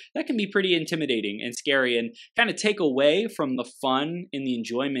interview. That can be pretty intimidating and scary, and kind of take away from the fun and the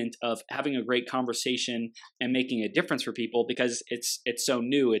enjoyment of having a great conversation and making a difference for people, because it's so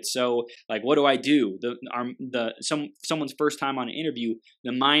new. It's so like, what do I do? Someone's first time on an interview,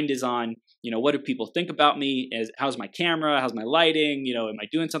 the mind is on, what do people think about me? How's my camera? How's my lighting? Am I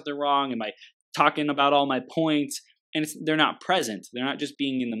doing something wrong? Am I talking about all my points? And they're not present. They're not just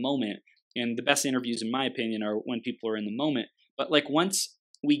being in the moment. And the best interviews, in my opinion, are when people are in the moment. But like once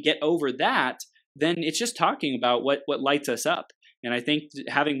we get over that, then it's just talking about what lights us up. And I think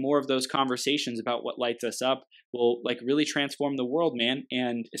having more of those conversations about what lights us up will like really transform the world, man.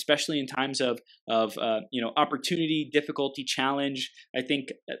 And especially in times of opportunity, difficulty, challenge. I think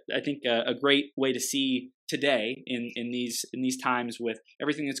a great way to see today in these times with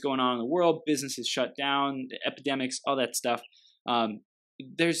everything that's going on in the world, businesses shut down, epidemics, all that stuff.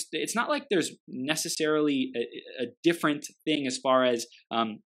 It's not like there's necessarily a different thing as far as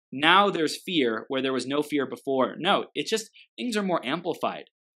now there's fear where there was no fear before. No, it's just things are more amplified.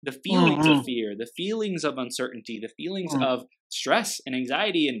 The feelings of fear, the feelings of uncertainty, the feelings of stress and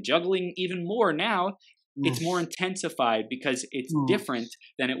anxiety and juggling even more now, it's more intensified because it's different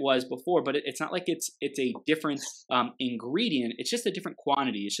than it was before. But it's not like it's a different ingredient. It's just a different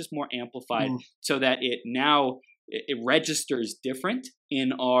quantity. It's just more amplified so that it registers different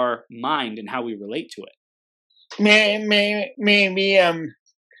in our mind and how we relate to it. Maybe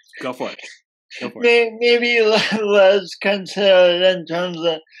Go for it. Maybe let's consider it in terms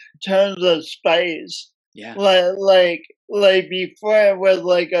of spice. Yeah. Like before it was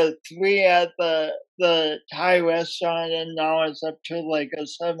like a 3 at the Thai restaurant, and now it's up to like a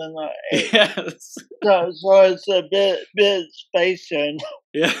 7 or 8. Yes. So it's a bit spicier.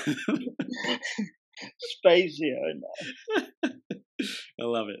 Yeah. Spicier. I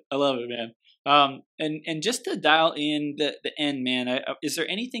love it, man. And just to dial in the end, man, is there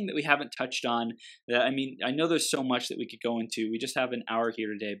anything that we haven't touched on that, I know there's so much that we could go into. We just have an hour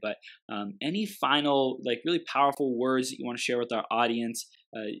here today, but any final, like really powerful words that you want to share with our audience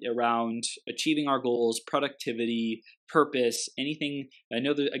around achieving our goals, productivity, purpose, anything? I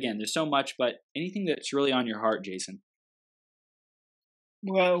know that, again, there's so much, but anything that's really on your heart, Jason?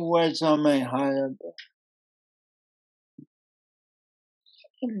 Well, what's on my heart?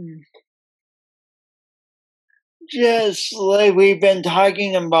 Just like we've been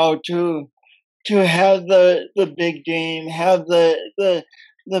talking about, to have the big dream, have the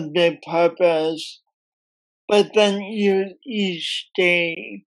big purpose, but then each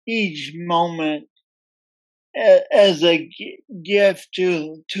day, each moment as a gift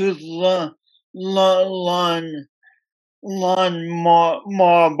to learn learn more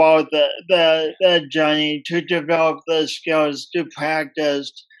about the journey, to develop the skills, to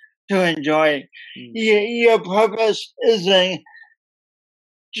practice, to enjoy. Your purpose isn't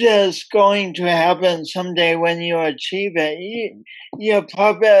just going to happen someday when you achieve it. Your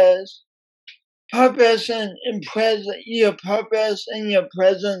purpose and your purpose and your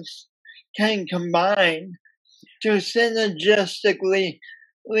presence can combine to synergistically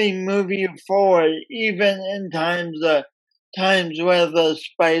move you forward, even in times where the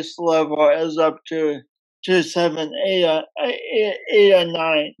spice level is up to 7, 8, 8 or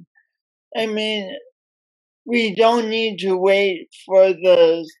 9. I mean, we don't need to wait for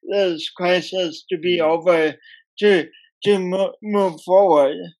this crisis to be over to move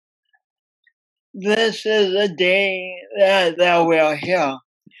forward. This is a day that we're here.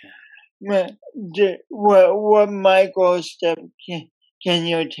 What micro step can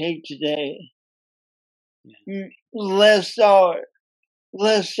you take today? List out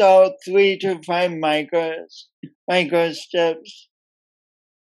 3 to 5 micro steps.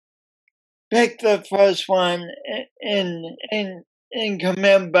 Pick the first one and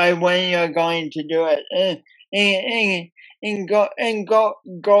commit by when you're going to do it, and go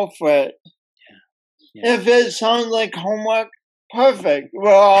for it. Yeah. If it sounds like homework, perfect.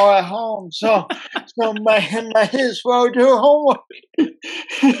 We're all at home, so might as well do homework. Oh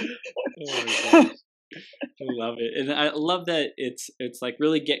my gosh. I love it. And I love that it's like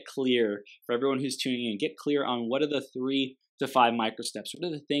really get clear for everyone who's tuning in. Get clear on what are the 3 to 5 micro steps. What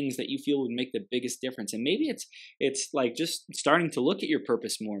are the things that you feel would make the biggest difference? And maybe it's like just starting to look at your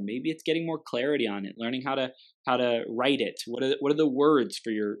purpose more. Maybe it's getting more clarity on it, learning how to write it. What are the words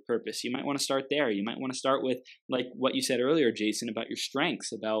for your purpose? You might want to start there. You might want to start with like what you said earlier, Jason, about your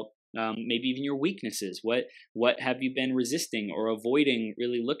strengths, about maybe even your weaknesses. What have you been resisting or avoiding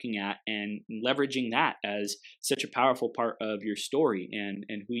really looking at, and leveraging that as such a powerful part of your story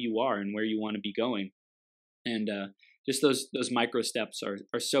and who you are and where you want to be going. And just those micro steps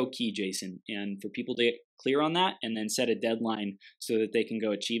are so key, Jason. And for people to get clear on that and then set a deadline so that they can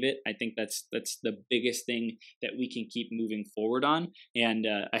go achieve it, I think that's the biggest thing that we can keep moving forward on. And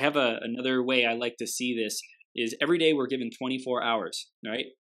I have another way I like to see this is every day we're given 24 hours, right?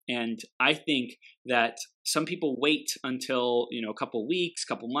 And I think that some people wait until, a couple weeks,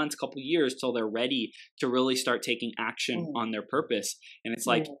 couple months, couple years till they're ready to really start taking action on their purpose. And it's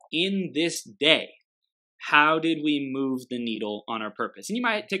like, in this day, how did we move the needle on our purpose? And you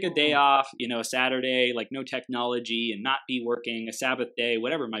might take a day off, a Saturday, like no technology and not be working, a Sabbath day,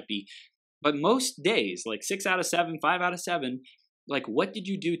 whatever it might be. But most days, like 6 out of 7, 5 out of 7, like what did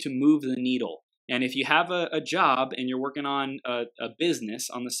you do to move the needle? And if you have a job and you're working on a business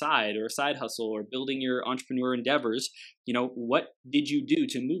on the side or a side hustle or building your entrepreneur endeavors, what did you do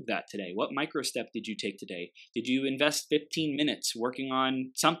to move that today? What micro step did you take today? Did you invest 15 minutes working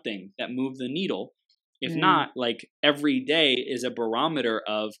on something that moved the needle? If not, like every day is a barometer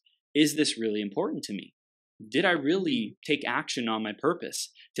of, is this really important to me? Did I really take action on my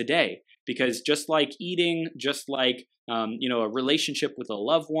purpose today? Because just like eating, just like a relationship with a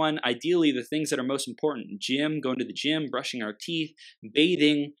loved one, ideally the things that are most important, going to the gym, brushing our teeth,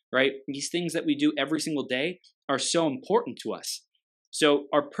 bathing, right? These things that we do every single day are so important to us. So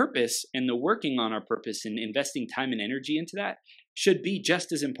our purpose and the working on our purpose and investing time and energy into that should be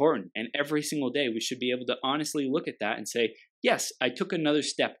just as important. And every single day we should be able to honestly look at that and say, yes, I took another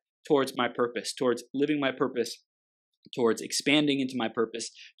step towards my purpose, towards living my purpose, towards expanding into my purpose,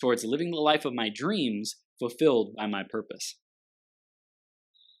 towards living the life of my dreams fulfilled by my purpose.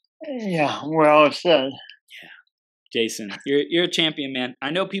 Yeah, well said. Yeah. Jason, you're a champion, man. I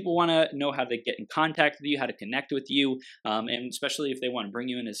know people want to know how to get in contact with you, how to connect with you, and especially if they want to bring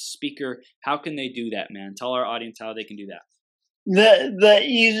you in as a speaker. How can they do that, man? Tell our audience how they can do that. The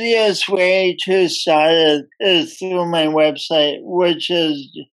easiest way to start it is through my website, which is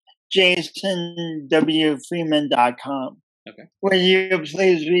jasonwfreeman.com. Okay. Will you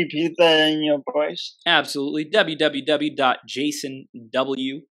please repeat that in your voice? Absolutely.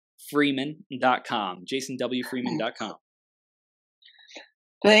 www.jasonwfreeman.com. jasonwfreeman.com.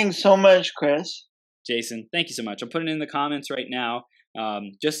 Thanks so much, Chris. Jason, thank you so much. I'm putting it in the comments right now.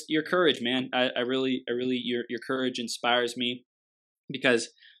 Just your courage, man. I really, your courage inspires me, because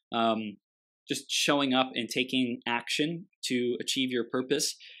just showing up and taking action to achieve your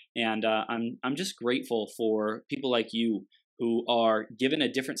purpose. And I'm just grateful for people like you who are given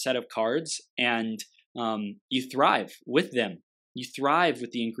a different set of cards, and you thrive with them. You thrive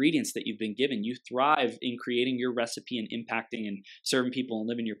with the ingredients that you've been given. You thrive in creating your recipe and impacting and serving people and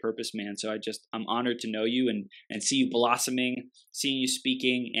living your purpose, man. So I'm honored to know you and see you blossoming, seeing you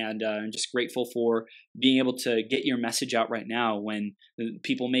speaking, and I'm just grateful for being able to get your message out right now when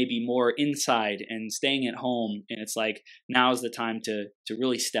people may be more inside and staying at home. And it's like, now is the time to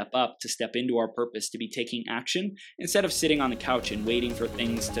really step up, to step into our purpose, to be taking action instead of sitting on the couch and waiting for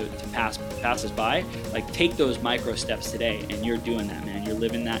things to pass us by. Like, take those micro steps today, and you're doing that, man. You're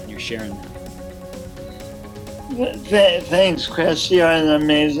living that and you're sharing that. Thanks, Chris. You're an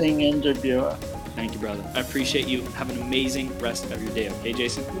amazing interviewer. Thank you, brother. I appreciate you. Have an amazing rest of your day, okay,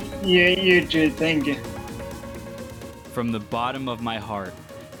 Jason? You too. Thank you. From the bottom of my heart,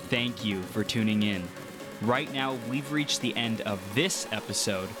 thank you for tuning in. Right now, we've reached the end of this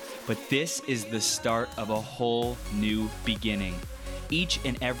episode, but this is the start of a whole new beginning. Each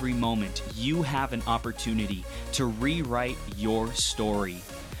and every moment, you have an opportunity to rewrite your story.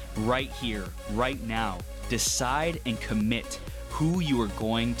 Right here, right now, decide and commit who you are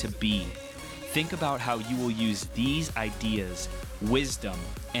going to be. Think about how you will use these ideas, wisdom,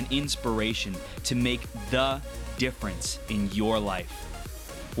 and inspiration to make the difference in your life.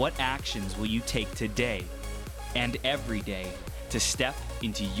 What actions will you take today and every day to step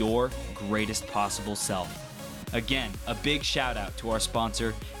into your greatest possible self? Again, a big shout out to our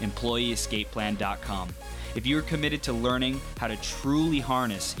sponsor, EmployeeEscapePlan.com. If you are committed to learning how to truly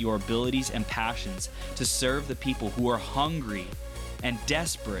harness your abilities and passions to serve the people who are hungry and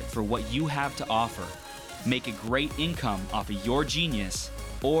desperate for what you have to offer, make a great income off of your genius,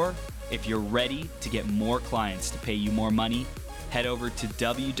 or if you're ready to get more clients to pay you more money, head over to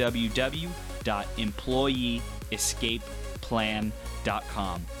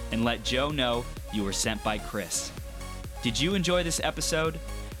www.employeeescapeplan.com and let Joe know you were sent by Chris. Did you enjoy this episode?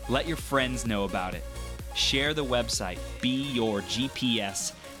 Let your friends know about it. Share the website,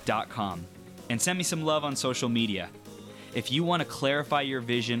 beyourgps.com, and send me some love on social media. If you want to clarify your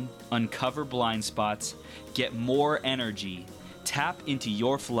vision, uncover blind spots, get more energy, tap into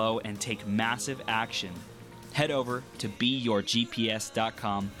your flow, and take massive action, head over to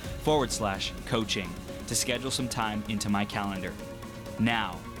beyourgps.com/coaching to schedule some time into my calendar.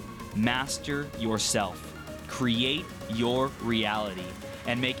 Now, master yourself, create your reality,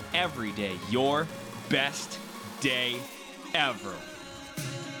 and make every day your best day ever.